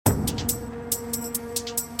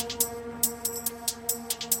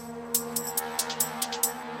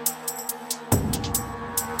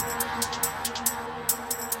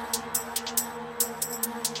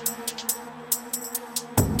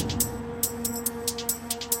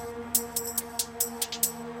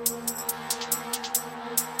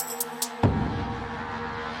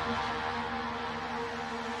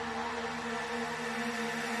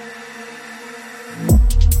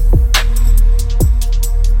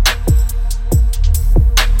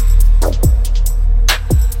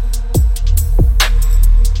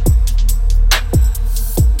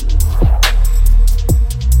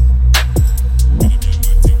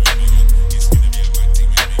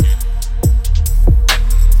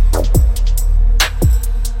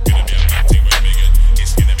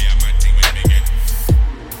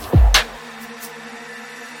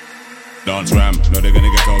ram. No, they're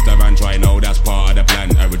gonna get out of and try, no, that's part of the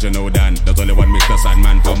plan. Original Dan, there's only one Mr.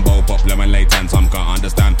 Sandman. Combo, pop, lemon, late, some can't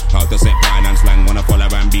understand how to set pan and slang. Wanna follow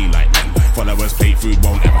and be like them. Followers plate food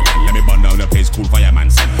won't ever land. Let me burn down the place, cool fireman.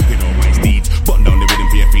 You know my steeds, burn down the rhythm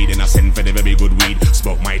for your feed, and I send for the very good weed.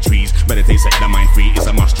 Smoke my trees, meditate, set the mind free. It's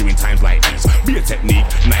a must during times like these. Be a technique,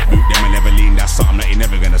 night boot them and never lean. That's something that you're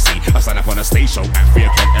never gonna see. I stand up on a stage show at 3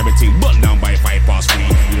 o'clock, everything burn down by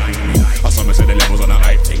 3:05. I saw me say the levels on a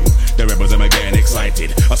hype thing. The rebels them are getting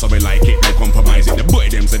excited. I saw me like it, no compromising. The boy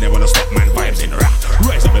them say they wanna stop man vibes in rap.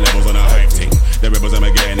 Rise up the levels on a hype thing. The rebels them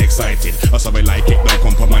are getting excited. I saw me like it, no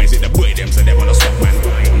compromise it. The boy them say they wanna stop man.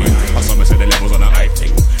 I saw me say the levels on a hype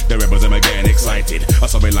thing. The rebels them are getting excited. I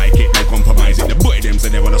saw me like it, no compromise it. The boy them say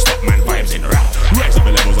they wanna stop man vibes in rap. Rise up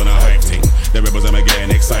the levels on a hype thing. The rebels them are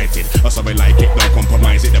getting excited. I saw me like it, no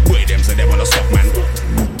compromise it. The boy them say they wanna stop man.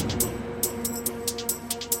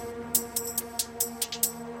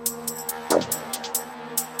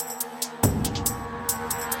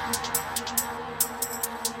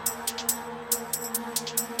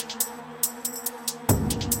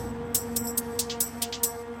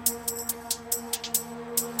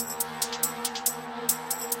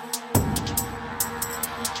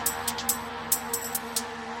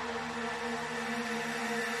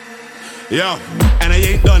 Yeah, and I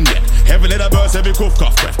ain't done yet. Heavy let a burst, every cough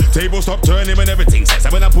breath. Table stop turning when everything sets.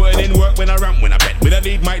 And when I put it in work, when I ramp, when I bet. With a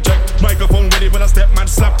lead mic check, microphone ready when I step, man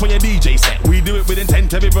slap on your DJ set. We do it with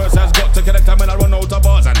intent, every verse has got to connect. And when I run out of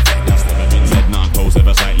bars and that's never been said, nah, toes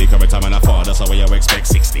never slightly correct. I'm in a father, so what you expect?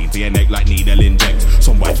 16 to your neck like needle inject.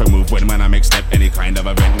 Some wife remove when man I make step, any kind of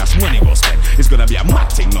event. That's money go spend. It's gonna be a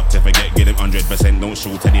mad thing not to forget. Get him 100%, don't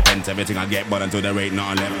shoot any pence. Everything I get, but until the rate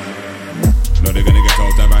not left. No, they're gonna get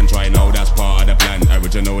out of and try, no, that's part of the plan.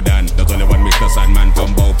 Original Dan, there's only one Mr. Sandman.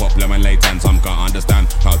 Combo, pop, lemon, late, some can't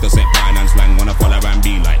understand how to set pan and slang. Wanna follow and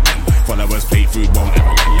be like them. Followers plate food won't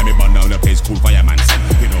ever land. Let me burn down the place, cool fireman.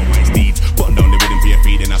 You know my steeds, burn down the rhythm for your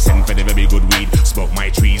feed, and I send for the very good weed. Smoke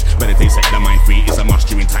my trees, meditate, set the mind free. It's a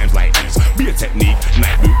must during times like these. Be a technique,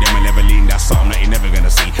 night boot them and never lean. That's something that you're never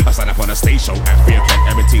gonna see. I stand up on a stage show at 3 o'clock,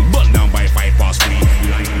 everything burn down by 3:05.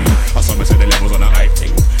 I saw me say the levels on a hype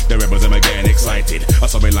thing. The rebels them are getting excited. I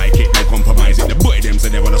saw me like it, no compromise it. The boy them say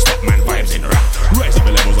they wanna stop man vibes in rap. Rise up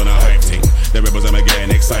the levels on a hype thing. The rebels them are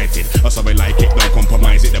getting excited. I saw me like it, no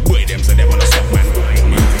compromise it. The boy them say they wanna stop man.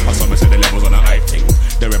 I saw me say the levels on a hype thing.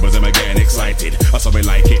 The rebels them are getting excited. I saw me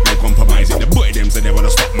like it, no compromise it. The boy them say they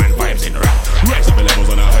wanna stop man vibes in rap. Rise up the levels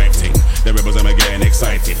on a hype thing. The rebels them are getting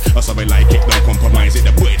excited. I saw me like it, no compromise it.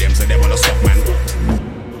 The boy them say they wanna stop man.